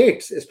various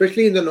states,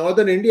 especially in the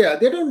northern India.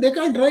 They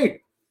can't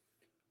write.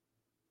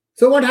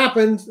 So what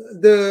happens?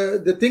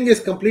 The thing is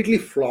completely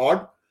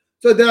flawed.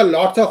 So there are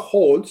lots of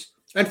holes.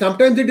 And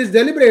sometimes it is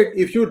deliberate.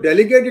 If you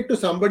delegate it to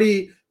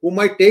somebody who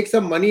might take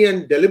some money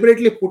and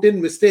deliberately put in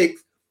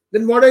mistakes,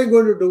 then what are you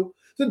going to do?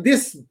 So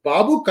this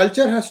Babu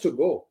culture has to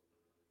go.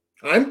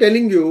 I'm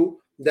telling you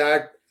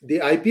that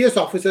the IPS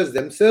officers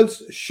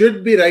themselves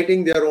should be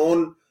writing their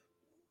own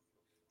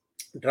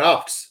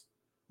drafts,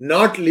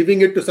 not leaving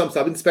it to some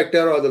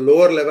sub-inspector or the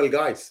lower level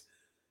guys.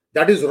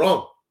 That is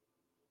wrong.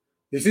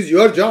 This is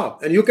your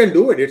job and you can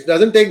do it. It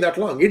doesn't take that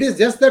long. It is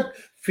just that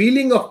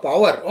feeling of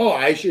power. Oh,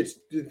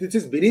 this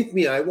is beneath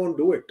me. I won't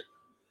do it.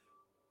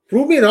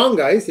 Prove me wrong,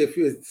 guys. If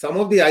some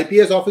of the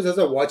IPS officers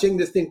are watching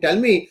this thing, tell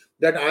me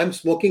that I'm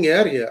smoking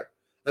air here.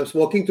 I'm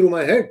smoking through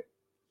my head.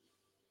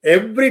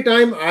 Every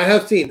time I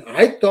have seen,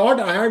 I thought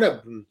I had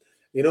the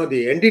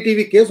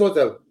NDTV case was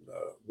a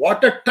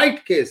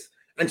watertight case.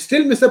 And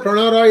still Mr.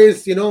 Pranay Roy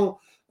is,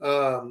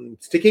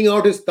 sticking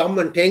out his thumb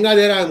and thenga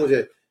de raha hai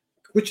mujhe.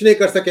 Kuch nahi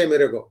kar sake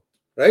mere ko.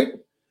 Right?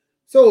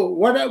 So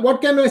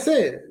what can I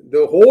say?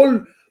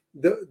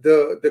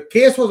 The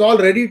case was all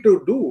ready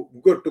to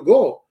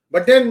go.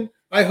 But then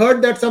I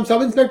heard that some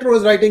sub-inspector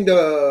was writing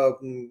the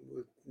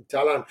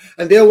challan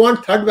and they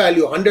want third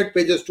value, 100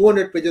 pages,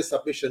 200 pages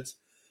submissions.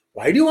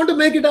 Why do you want to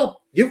make it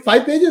up? Give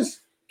 5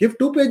 pages. Give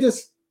 2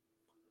 pages.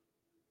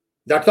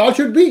 That's all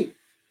should be.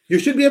 You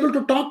should be able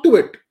to talk to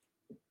it.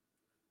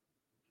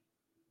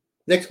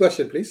 Next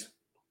question, please.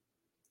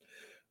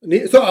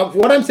 So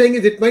what I'm saying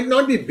is it might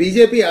not be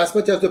BJP as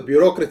much as the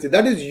bureaucracy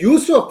that is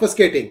used to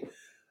obfuscating.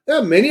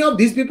 Many of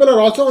these people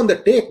are also on the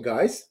take,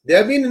 guys. They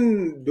have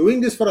been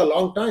doing this for a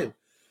long time.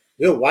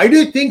 Why do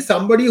you think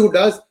somebody who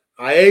does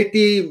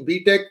IIT,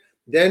 BTech,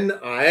 then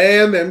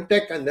IIM,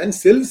 MTech, and then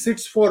still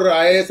sits for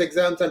IAS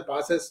exams and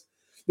passes?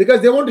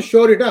 Because they want to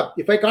shore it up.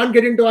 If I can't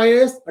get into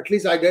IAS, at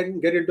least I get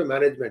into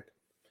management.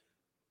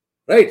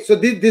 Right? So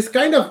this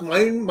kind of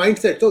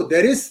mindset. So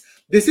this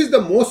is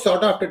the most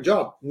sought after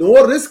job.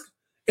 No risk,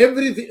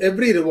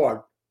 every reward.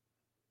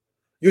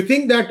 You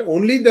think that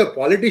only the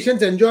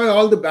politicians enjoy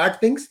all the bad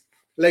things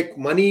like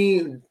money,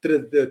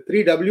 the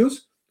 3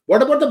 W's?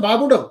 What about the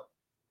Babudam?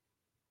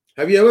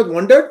 Have you ever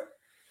wondered?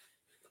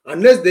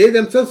 Unless they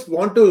themselves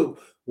want to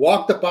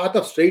walk the path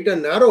of straight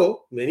and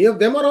narrow, many of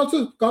them are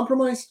also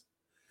compromised.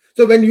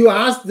 So when you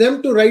ask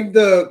them to write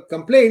the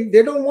complaint,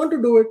 they don't want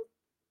to do it.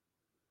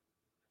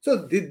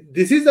 So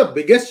this is the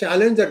biggest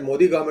challenge that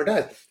Modi government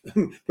has.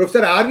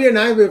 Professor RV and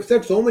I have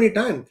said so many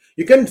times,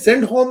 you can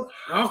send home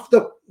half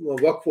the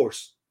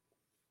workforce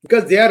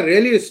because they are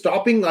really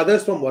stopping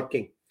others from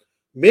working.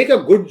 Make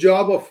a good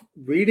job of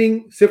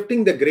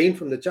sifting the grain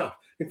from the chaff.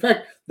 In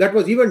fact, that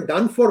was even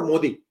done for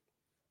Modi.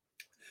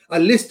 A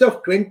list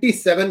of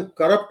 27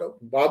 corrupt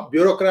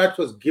bureaucrats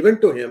was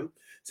given to him,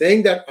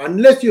 saying that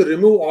unless you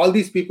remove all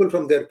these people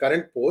from their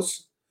current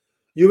posts,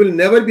 you will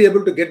never be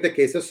able to get the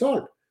cases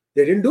solved.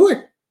 They didn't do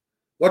it.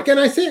 What can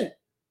I say?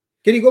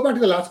 Can you go back to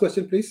the last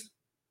question, please?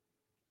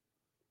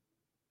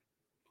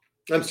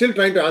 I'm still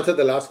trying to answer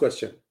the last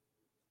question.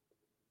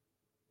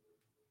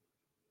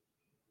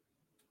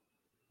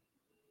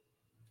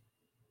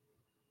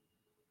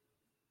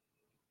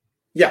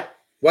 Yeah.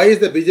 Why is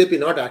the BJP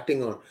not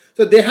acting on?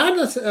 So they had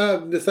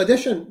the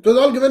suggestion. It was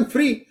all given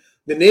free.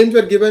 The names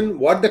were given,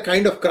 what the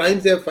kind of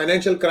crimes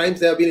financial crimes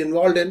they have been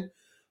involved in,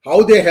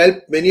 how they help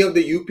many of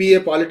the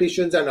UPA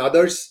politicians and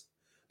others.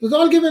 It was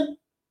all given.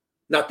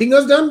 Nothing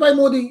was done by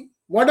Modi.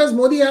 What does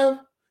Modi have?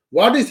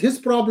 What is his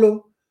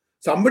problem?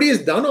 Somebody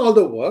has done all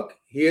the work.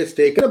 He has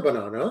taken a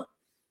banana.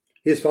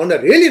 He has found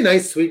a really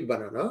nice sweet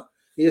banana.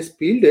 He has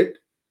peeled it,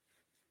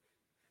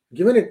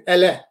 given it,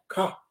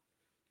 kha.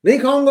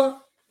 Nahi khaunga.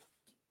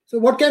 So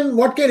what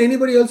can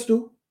anybody else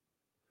do?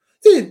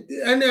 See,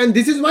 and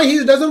this is why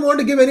he doesn't want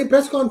to give any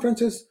press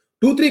conferences.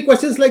 2-3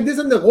 questions like this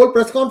and the whole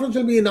press conference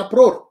will be in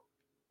uproar.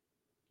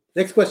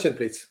 Next question,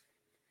 please.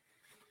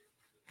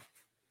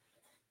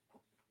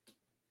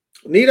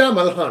 Neera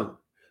Malhan.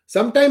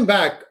 Sometime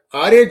back,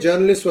 RA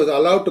journalist was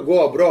allowed to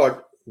go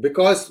abroad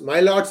because my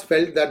lords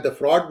felt that the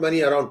fraud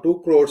money around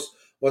 2 crores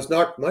was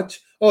not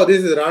much. Oh,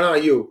 this is Rana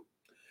Ayu.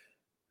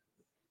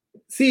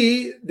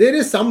 See, there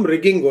is some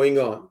rigging going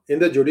on in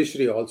the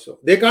judiciary also.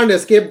 They can't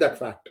escape that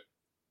fact.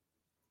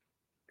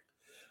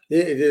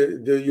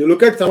 You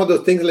look at some of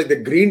those things like the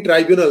Green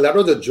Tribunal, that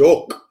was a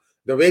joke.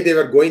 The way they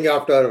were going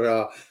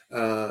after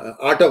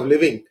art of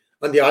living.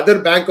 On the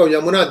other bank of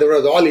Yamuna, there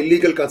was all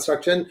illegal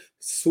construction.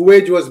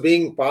 Sewage was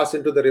being passed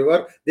into the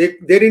river. They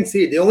didn't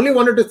see it. They only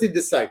wanted to see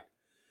this side.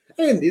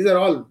 And these are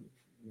all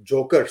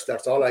jokers.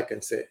 That's all I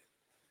can say.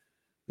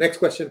 Next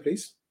question,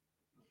 please.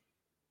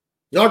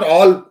 Not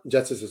all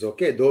justices,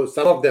 okay? Though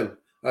some of them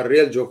are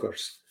real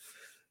jokers.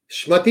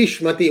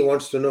 Shmati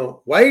wants to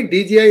know why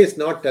DGI is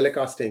not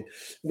telecasting.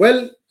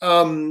 Well,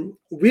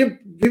 we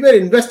were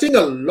investing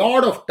a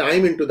lot of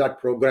time into that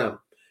program,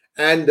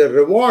 and the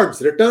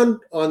return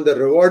on the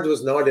rewards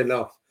was not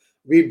enough.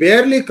 We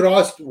barely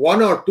crossed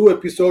 1 or 2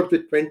 episodes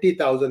with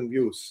 20,000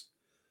 views.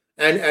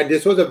 And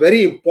this was a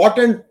very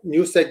important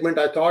news segment,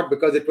 I thought,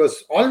 because it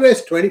was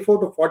always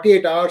 24 to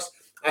 48 hours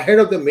ahead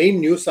of the main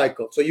news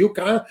cycle. So you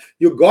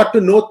got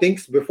to know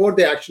things before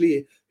they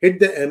actually hit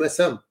the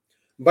MSM.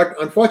 But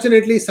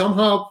unfortunately,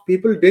 somehow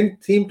people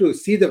didn't seem to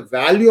see the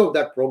value of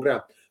that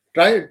program.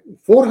 Tried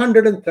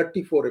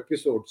 434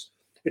 episodes.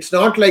 It's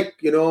not like,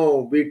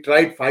 we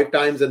tried 5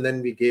 times and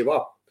then we gave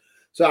up.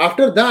 So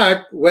after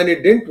that, when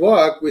it didn't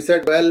work, we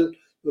said, well,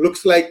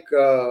 looks like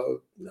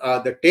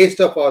the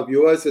taste of our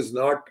viewers is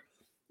not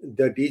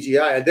the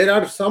DGI. And there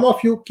are some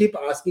of you keep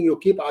asking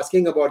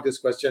about this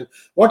question.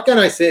 What can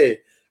I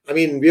say? I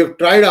mean, we have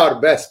tried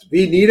our best.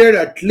 We needed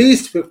at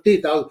least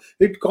 50,000.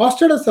 It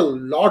costed us a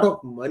lot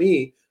of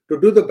money to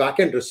do the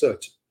back-end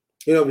research.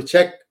 We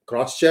check,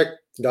 cross-check,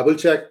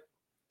 double-check.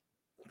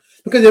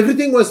 Because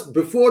everything was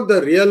before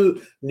the real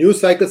news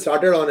cycle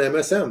started on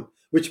MSM,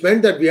 which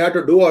meant that we had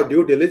to do our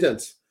due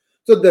diligence.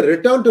 So the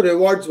return to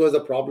rewards was a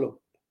problem.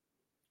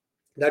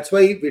 That's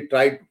why we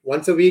tried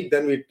once a week,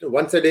 then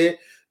once a day,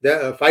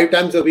 then 5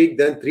 times a week,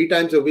 then 3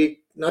 times a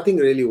week. Nothing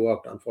really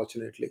worked,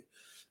 unfortunately.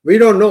 We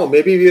don't know.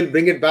 Maybe we'll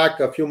bring it back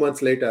a few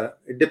months later.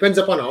 It depends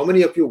upon how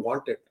many of you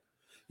want it.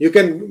 You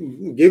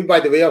can give by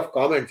the way of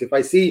comments. If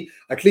I see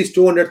at least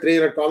 200,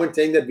 300 comments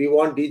saying that we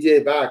want DJI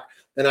back,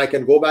 then I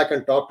can go back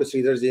and talk to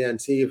Sridharji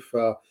and see if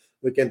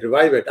we can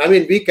revive it. I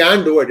mean, we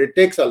can do it. It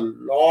takes a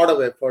lot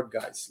of effort,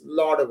 guys.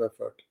 Lot of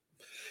effort.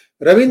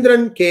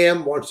 Ravindran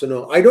KM wants to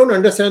know, I don't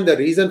understand the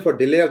reason for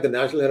delay of the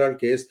National Herald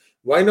case.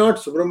 Why not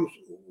Subramanian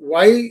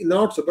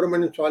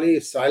Swamy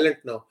is silent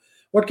now?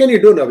 What can he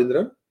do,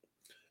 Ravindran?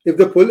 If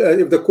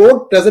the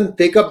court doesn't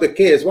take up the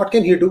case, what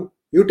can he do?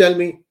 You tell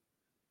me.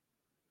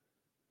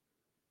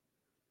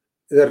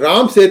 The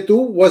Ram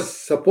Setu was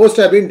supposed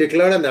to have been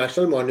declared a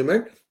national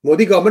monument.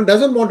 Modi government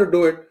doesn't want to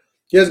do it.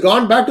 He has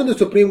gone back to the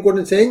Supreme Court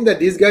and saying that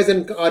these guys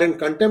are in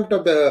contempt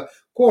of the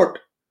court.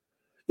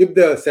 If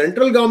the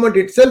central government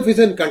itself is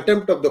in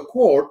contempt of the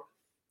court,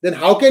 then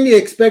how can you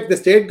expect the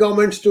state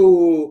governments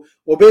to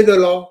obey the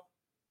law?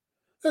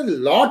 There's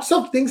lots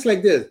of things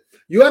like this.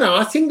 You are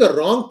asking the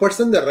wrong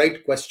person the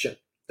right question.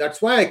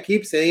 That's why I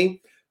keep saying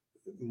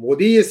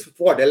Modi is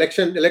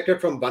elected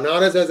from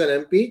Banaras as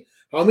an MP.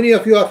 How many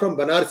of you are from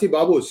Banarsi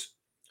Babus?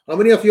 How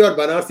many of you are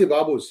Banarsi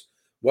Babus?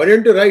 Why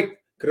don't you write,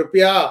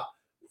 Kripya,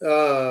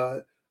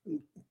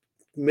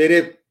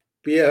 mere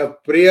priya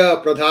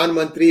Pradhan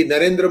Mantri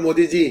Narendra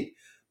Modi ji,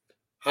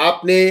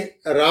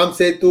 आपने राम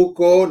सेतु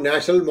को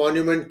national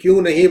monument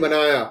क्यों नहीं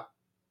बनाया?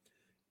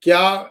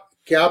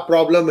 क्या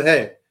problem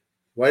है?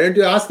 Why don't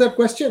you ask that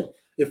question?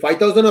 If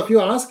 5,000 of you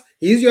ask,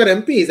 he is your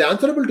MP, he is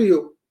answerable to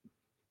you.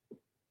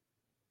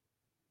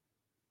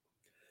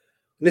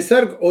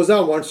 Nisarg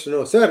Oza wants to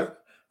know, sir,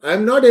 I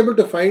am not able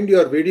to find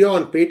your video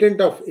on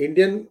patent of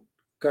Indian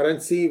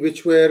currency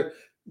which were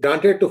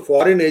granted to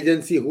foreign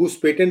agency whose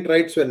patent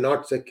rights were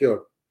not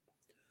secured.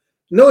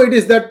 No, it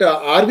is that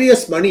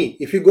RVS money.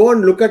 If you go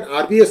and look at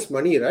RVS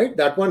money, right,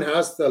 that one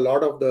has a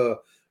lot of the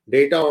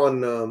data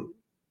on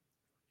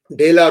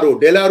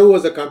Delaru. Delaru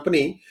was a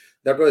company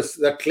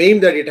that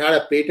claimed that it had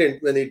a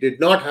patent when it did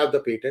not have the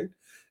patent.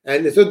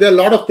 And so there are a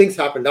lot of things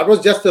happened. That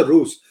was just a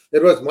ruse.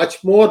 There was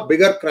much more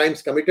bigger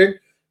crimes committed.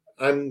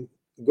 I'm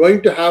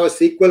going to have a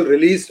sequel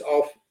released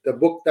of the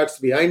book that's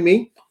behind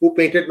me, Who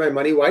Painted My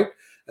Money White,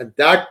 and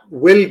that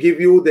will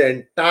give you the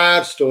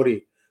entire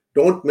story.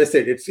 Don't miss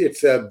it.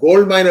 It's a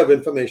goldmine of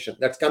information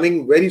that's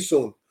coming very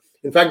soon.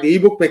 In fact, the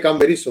ebook may come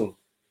very soon.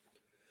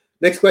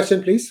 Next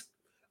question, please.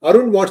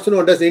 Arun wants to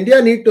know, does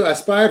India need to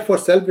aspire for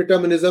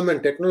self-determinism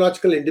and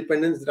technological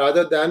independence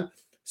rather than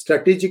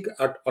strategic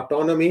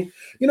autonomy?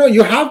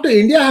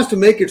 India has to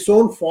make its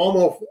own form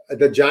of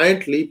the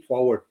giant leap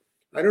forward.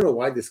 I don't know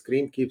why the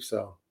screen keeps...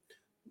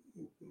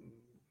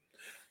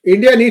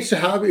 India needs to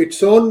have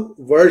its own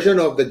version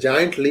of the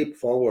giant leap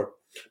forward.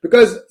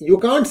 Because you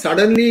can't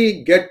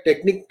suddenly get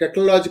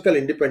technological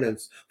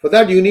independence. For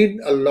that, you need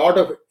a lot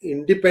of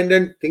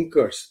independent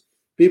thinkers.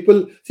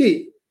 People,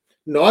 see,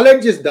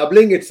 knowledge is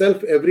doubling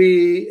itself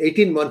every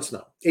 18 months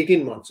now.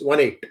 18 months,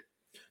 1/8.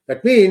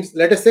 That means,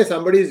 let us say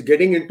somebody is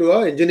getting into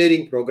an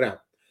engineering program.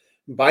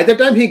 By the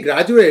time he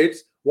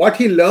graduates, what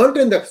he learned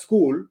in the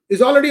school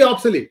is already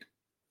obsolete.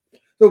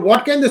 So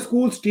what can the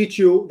schools teach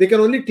you? They can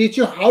only teach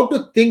you how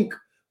to think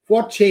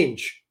for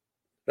change.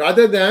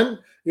 Rather than,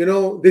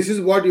 this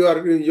is what you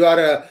are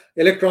a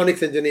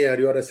electronics engineer,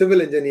 you are a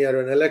civil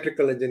engineer, an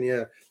electrical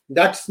engineer.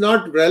 That's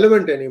not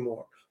relevant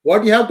anymore.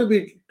 What you have to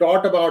be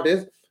taught about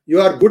is you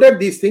are good at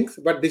these things,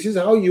 but this is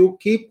how you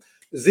keep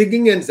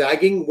zigging and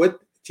zagging with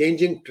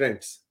changing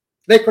trends.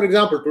 Like, for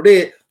example,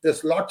 today,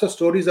 there's lots of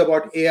stories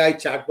about AI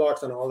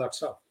chatbots and all that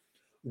stuff.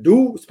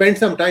 Do spend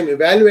some time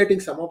evaluating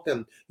some of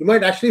them. You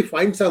might actually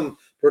find some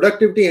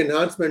productivity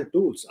enhancement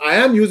tools. I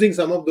am using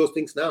some of those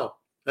things now,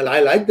 and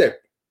I like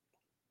that.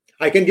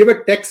 I can give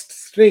a text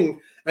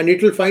string and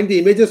it will find the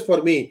images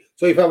for me.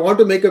 So if I want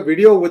to make a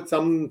video with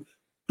some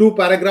 2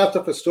 paragraphs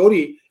of a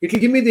story, it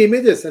will give me the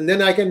images and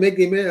then I can make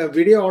the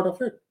video out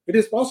of it. It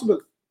is possible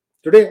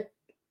today.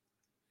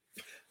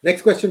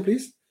 Next question,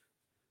 please.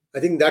 I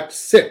think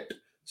that's it.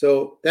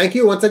 So thank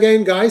you once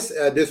again, guys.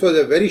 This was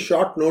a very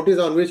short notice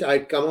on which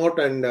I'd come out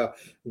and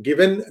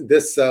given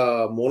this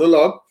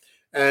monologue.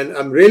 And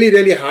I'm really,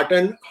 really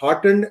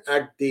heartened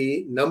at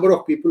the number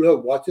of people who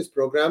have watched this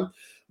program.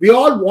 We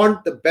all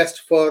want the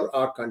best for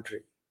our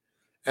country.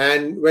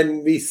 And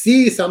when we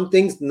see some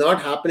things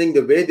not happening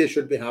the way they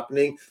should be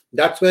happening,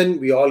 that's when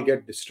we all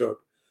get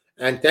disturbed.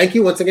 And thank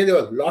you once again. There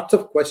were lots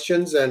of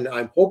questions, and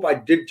I hope I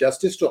did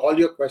justice to all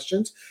your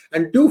questions.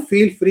 And do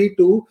feel free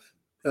to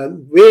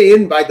weigh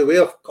in by the way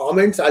of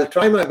comments. I'll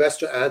try my best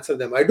to answer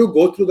them. I do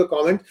go through the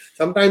comments.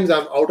 Sometimes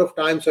I'm out of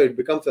time, so it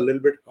becomes a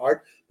little bit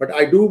hard, but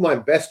I do my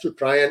best to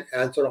try and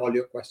answer all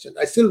your questions.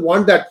 I still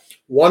want that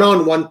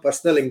one-on-one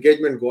personal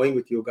engagement going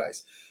with you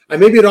guys. I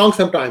may be wrong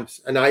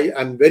sometimes, and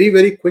I'm very,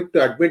 very quick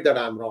to admit that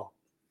I'm wrong.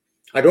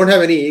 I don't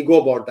have any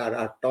ego about that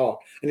at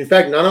all. And in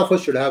fact, none of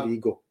us should have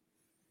ego.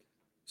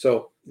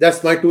 So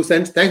that's my 2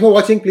 cents. Thanks for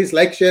watching. Please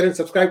like, share, and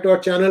subscribe to our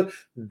channel.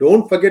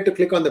 Don't forget to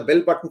click on the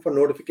bell button for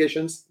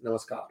notifications.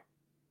 Namaskar.